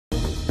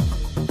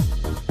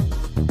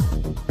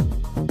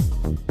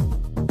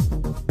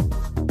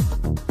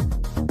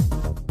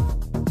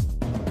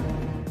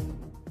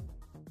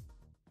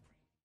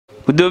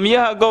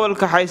Gudoomiyaha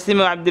Gobolka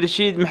Xaysimo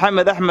Cabdirashiid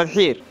Maxamed Axmed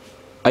Xiir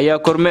ayaa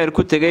kormeer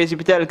ku tagay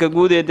Cusbitaalka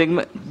guud ee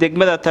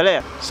Degmada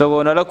Taleex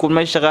isagoo la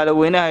kulmay shaqaale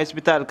weynaha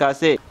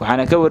Cusbitaalkaasi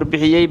waxaana ka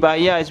warbixiyay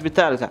baahiyaha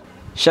Cusbitaalka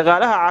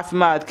shaqaalaha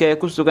caafimaadka ee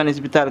ku sugan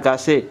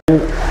Cusbitaalkaasi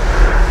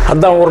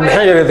haddaan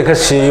warbixin yar idinka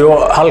siiyo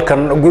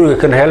halkan guriga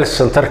kan health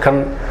center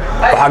kan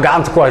waxa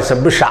gacanta ku haysa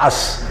bisha cas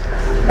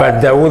baa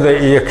daawada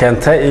iyo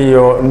keenta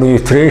iyo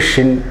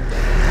nutrition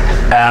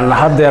aan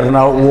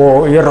hadeerna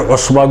oo yar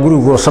cusba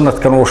guriga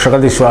sanadkan oo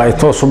shaqadiisu ay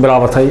toos u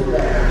bilaabatay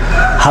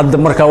hadda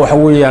marka waxa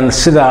weeyaan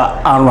sida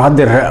aanu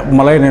hadeer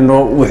malaynayno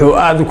wuxuu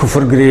aad ku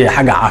fargeliyay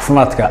xagga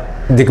caafimaadka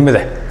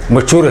degmada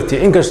majority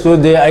inkastoo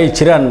ay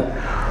jiraan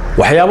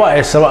waxyaabo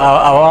ay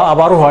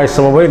abaaruhu ay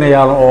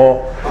sababeynayaan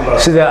oo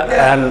sida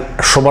aan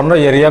shubano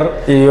yar yar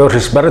iyo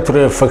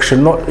respiratory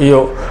infection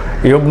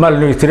iyo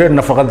malnutrition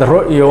nafaqa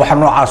darro iyo waxa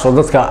noocaas oo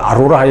dadka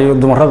caruuraha iyo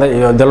dumarada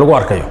iyo lagu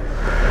arkayo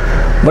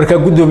marka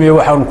gudoomiyaha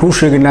waxaan ku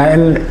sheegnaa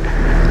in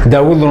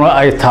daawaduna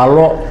ay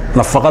taalo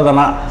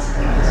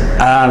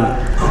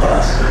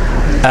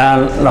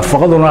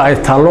nafaqaduna ay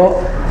taalo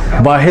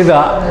baahida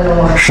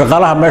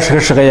shaqaalaha meesha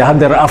ka shaqeeya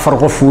hadeer 4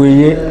 qof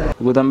weeye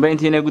ugu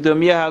dambeyntiina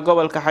gudoomiyaha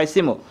gobolka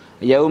Xaysimo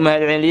ayaa u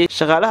mahadceliyay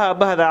shaqaalaha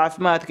bahda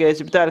caafimaadka ee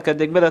Cusbitaalka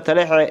Degmada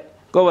Taleex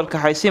gobolka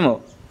Xaysimo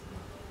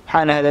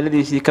waxaana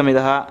hadaladiisii kamid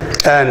ahaa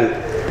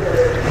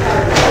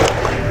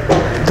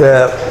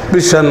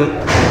bishan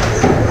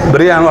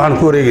bariyaan waxaan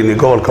ku wareegnay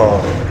gobolka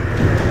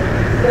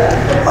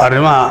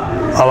arrimaha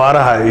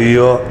abaaraha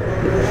iyo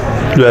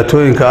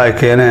dhibaatooyinka ay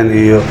keeneen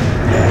iyo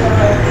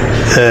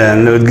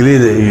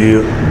nabadgelyada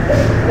iyo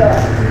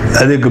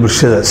adeegga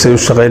bulshada si u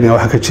shaqeynaya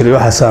waxa ka jiray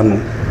waxaan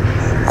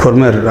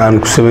kormeer aan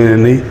ku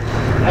sameeynay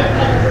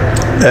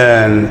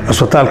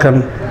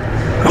cusbitaalkan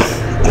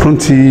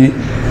runtii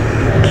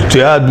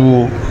aad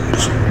uu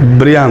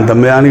bariyaan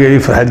dambe aniga ii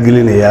farxad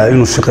gelinayaa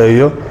inuu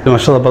shaqeeyo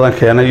dhimashada badan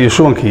keenay iyo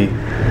shubankii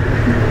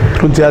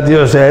runtii aad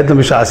iyo hay'adda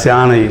bisha cas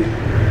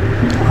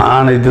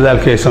aanay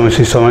dadaalkii ay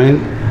samayn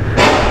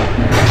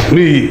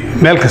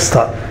meel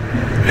kasta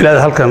ilaa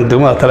halkan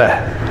degmada Taleex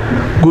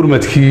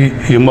gurmadkii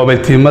iyo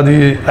mobile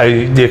teamadii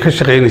ay ka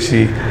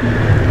shaqeynaysay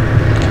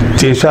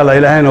insha Allah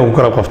ilaahayna uu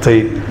garab qabtay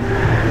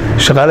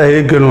shaqaalaha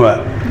eeganwa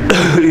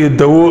iyo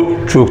dawo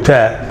joogta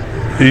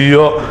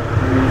iyo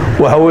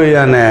waxa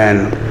weeyaan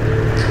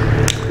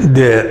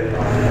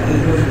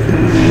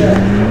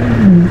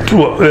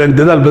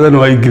dadaal badan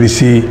oo ay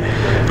gelisay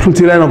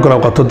runtii ilaahayna uu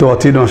garab qabto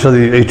dawaatii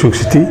dhimashadii ay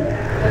joogsatay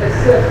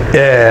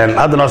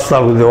haddana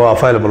cusbitaalku waa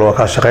available waa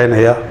ka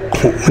shaqeynaya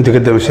inta ka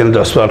dambeysay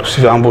cusbitaalku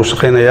si fiican buu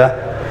shaqeynayaa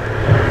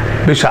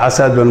bisha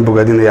casaad baan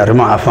bogaadinaya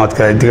arrimaha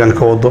caafimaadka ee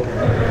deegaanka wado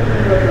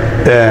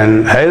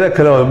hay'ado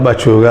kale oo baa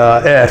jooga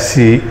ARC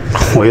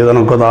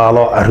iyadana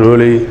godaalo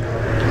arooley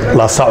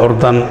la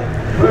sacurdan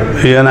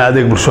iyana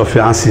adeeg bulsho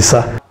fiican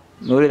siisa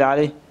Nuurid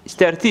Ali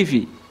Star TV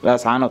la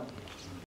saanad